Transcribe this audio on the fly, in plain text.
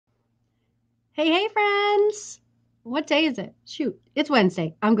Hey, friends. What day is it? Shoot, it's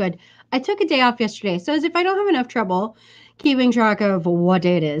Wednesday. I'm good. I took a day off yesterday, so as if I don't have enough trouble keeping track of what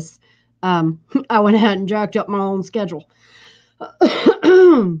day it is, I went ahead and jacked up my own schedule. I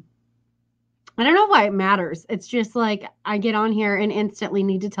don't know why it matters. It's just like I get on here and instantly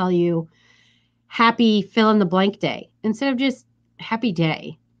need to tell you happy fill in the blank day instead of just happy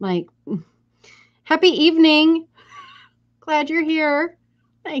day. Like, happy evening. Glad you're here.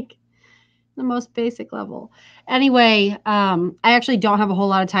 Like, the most basic level. Anyway, I actually don't have a whole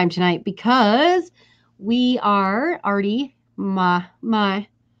lot of time tonight because we are Ardy, my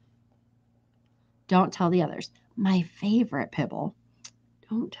don't tell the others. My favorite Pibble.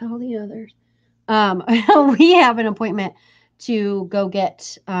 Don't tell the others. Um, we have an appointment to go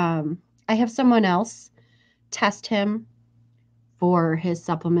get I have someone else test him for his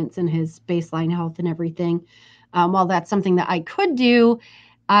supplements and his baseline health and everything. While that's something that I could do,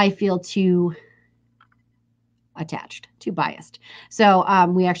 I feel too attached, too biased. So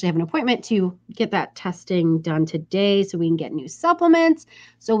we actually have an appointment to get that testing done today so we can get new supplements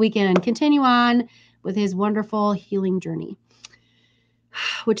so we can continue on with his wonderful healing journey,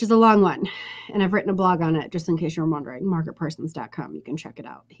 which is a long one. And I've written a blog on it just in case you're wondering, margaretparsons.com. You can check it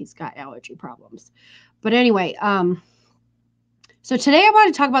out. He's got allergy problems. But anyway, so today I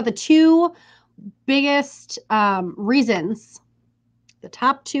want to talk about the two biggest reasons, the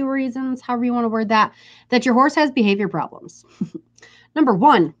top two reasons, however you want to word that your horse has behavior problems. Number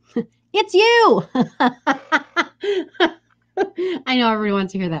one, it's you. I know everybody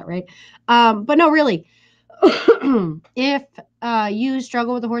wants to hear that, right? But no, really, if you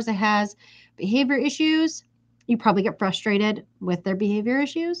struggle with a horse that has behavior issues, you probably get frustrated with their behavior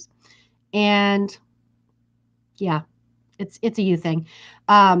issues. And yeah, it's a you thing.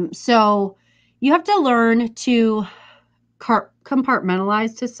 So you have to learn to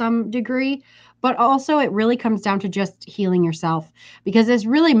compartmentalize to some degree, but also it really comes down to just healing yourself, because this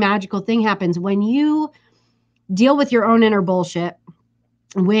really magical thing happens when you deal with your own inner bullshit,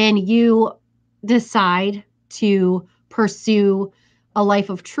 when you decide to pursue a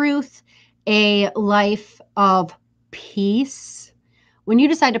life of truth, a life of peace. When you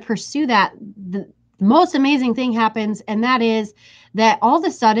decide to pursue that, the most amazing thing happens, and that is that all of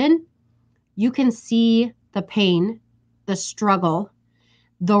a sudden you can see the pain, the struggle,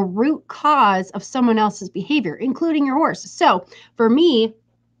 the root cause of someone else's behavior, including your horse. So for me,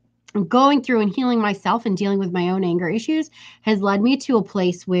 going through and healing myself and dealing with my own anger issues has led me to a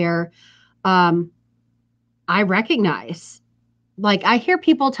place where I recognize, like, I hear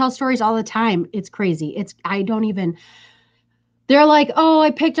people tell stories all the time. It's crazy. They're like, oh,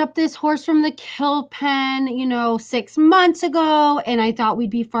 I picked up this horse from the kill pen, 6 months ago, and I thought we'd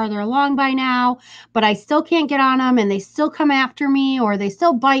be farther along by now, but I still can't get on them, and they still come after me, or they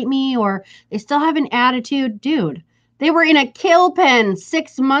still bite me, or they still have an attitude. Dude, they were in a kill pen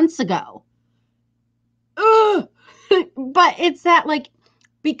 6 months ago. Ugh. But it's that, like,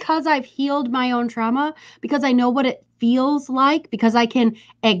 because I've healed my own trauma, because I know what it feels like, because I can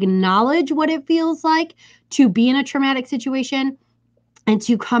acknowledge what it feels like to be in a traumatic situation and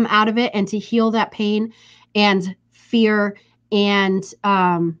to come out of it and to heal that pain and fear and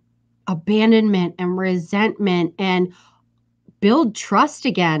abandonment and resentment and build trust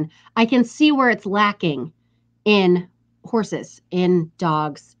again. I can see where it's lacking in horses, in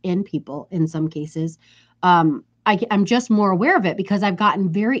dogs, in people in some cases. I'm just more aware of it because I've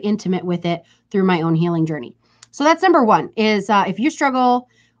gotten very intimate with it through my own healing journey. So that's number one, is if you struggle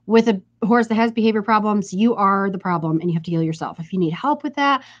with a horse that has behavior problems, you are the problem and you have to heal yourself. If you need help with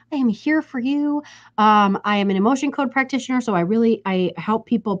that, I am here for you. I am an emotion code practitioner, so I help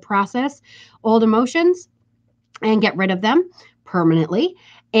people process old emotions and get rid of them permanently.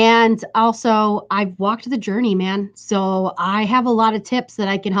 And also, I've walked the journey, man. So I have a lot of tips that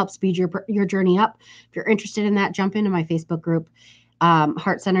I can help speed your journey up. If you're interested in that, jump into my Facebook group,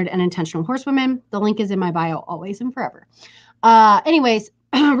 Heart-Centered and Intentional Horsewomen. The link is in my bio, always and forever. Anyways,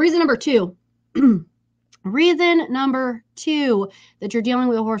 reason number two. Reason number two that you're dealing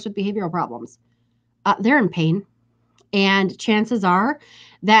with a horse with behavioral problems. They're in pain. And chances are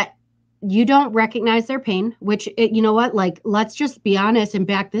that you don't recognize their pain, which, you know what, like, let's just be honest and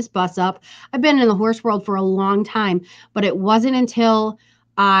back this bus up. I've been in the horse world for a long time, but it wasn't until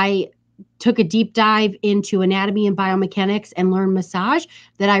I took a deep dive into anatomy and biomechanics and learned massage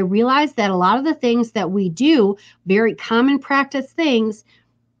that I realized that a lot of the things that we do, very common practice things,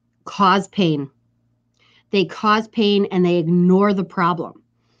 cause pain. They cause pain and they ignore the problem.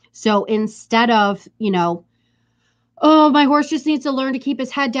 So instead of, oh, my horse just needs to learn to keep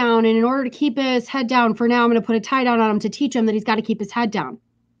his head down. And in order to keep his head down, for now, I'm going to put a tie down on him to teach him that he's got to keep his head down.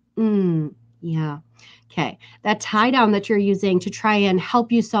 Yeah. Okay. That tie down that you're using to try and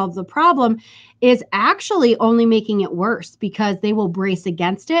help you solve the problem is actually only making it worse because they will brace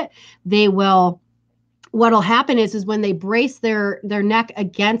against it. They will, what'll happen is when they brace their neck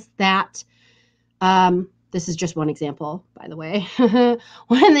against that, this is just one example, by the way.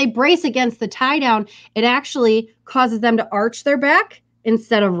 When they brace against the tie down, it actually causes them to arch their back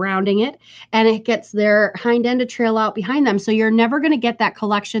instead of rounding it, and it gets their hind end to trail out behind them. So you're never going to get that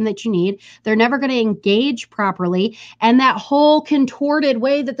collection that you need. They're never going to engage properly, and that whole contorted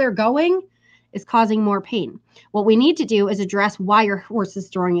way that they're going is causing more pain. What we need to do is address why your horse is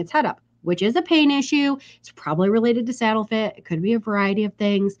throwing its head up, which is a pain issue. It's probably related to saddle fit. It could be a variety of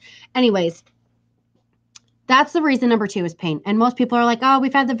things. Anyways, that's the reason number 2 is pain. And most people are like, oh,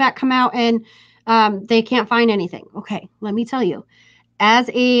 we've had the vet come out and they can't find anything. Okay, let me tell you.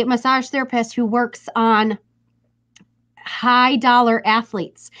 As a massage therapist who works on high dollar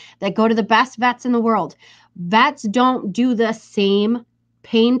athletes that go to the best vets in the world, vets don't do the same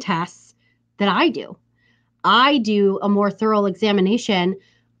pain tests that I do. I do a more thorough examination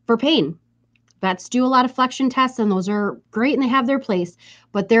for pain. Vets do a lot of flexion tests, and those are great and they have their place.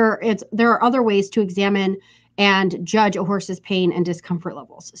 But there are other ways to examine and judge a horse's pain and discomfort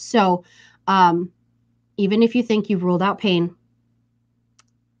levels. So even if you think you've ruled out pain,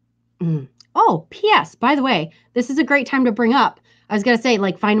 oh, P.S., by the way, this is a great time to bring up. I was going to say,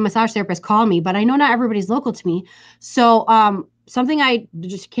 like, find a massage therapist, call me, but I know not everybody's local to me. So something I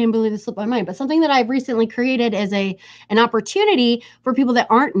just can't believe this slipped my mind, but something that I've recently created is an opportunity for people that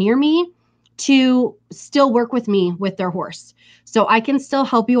aren't near me to still work with me with their horse. So I can still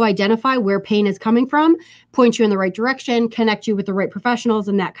help you identify where pain is coming from, point you in the right direction, connect you with the right professionals,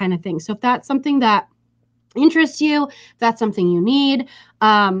 and that kind of thing. So if that's something that interests you, if that's something you need,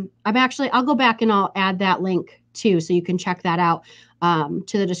 I'll go back and I'll add that link too, so you can check that out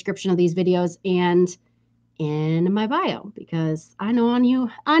to the description of these videos and in my bio, because I know on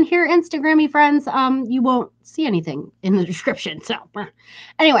here, Instagrammy friends, you won't see anything in the description. So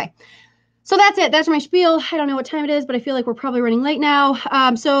anyway, so that's it. That's my spiel. I don't know what time it is, but I feel like we're probably running late now.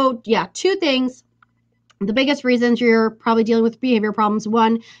 So yeah, 2 things. The biggest reasons you're probably dealing with behavior problems: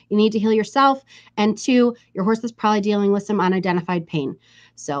 1, you need to heal yourself, and 2, your horse is probably dealing with some unidentified pain.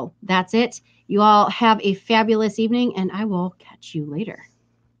 So that's it. You all have a fabulous evening, and I will catch you later.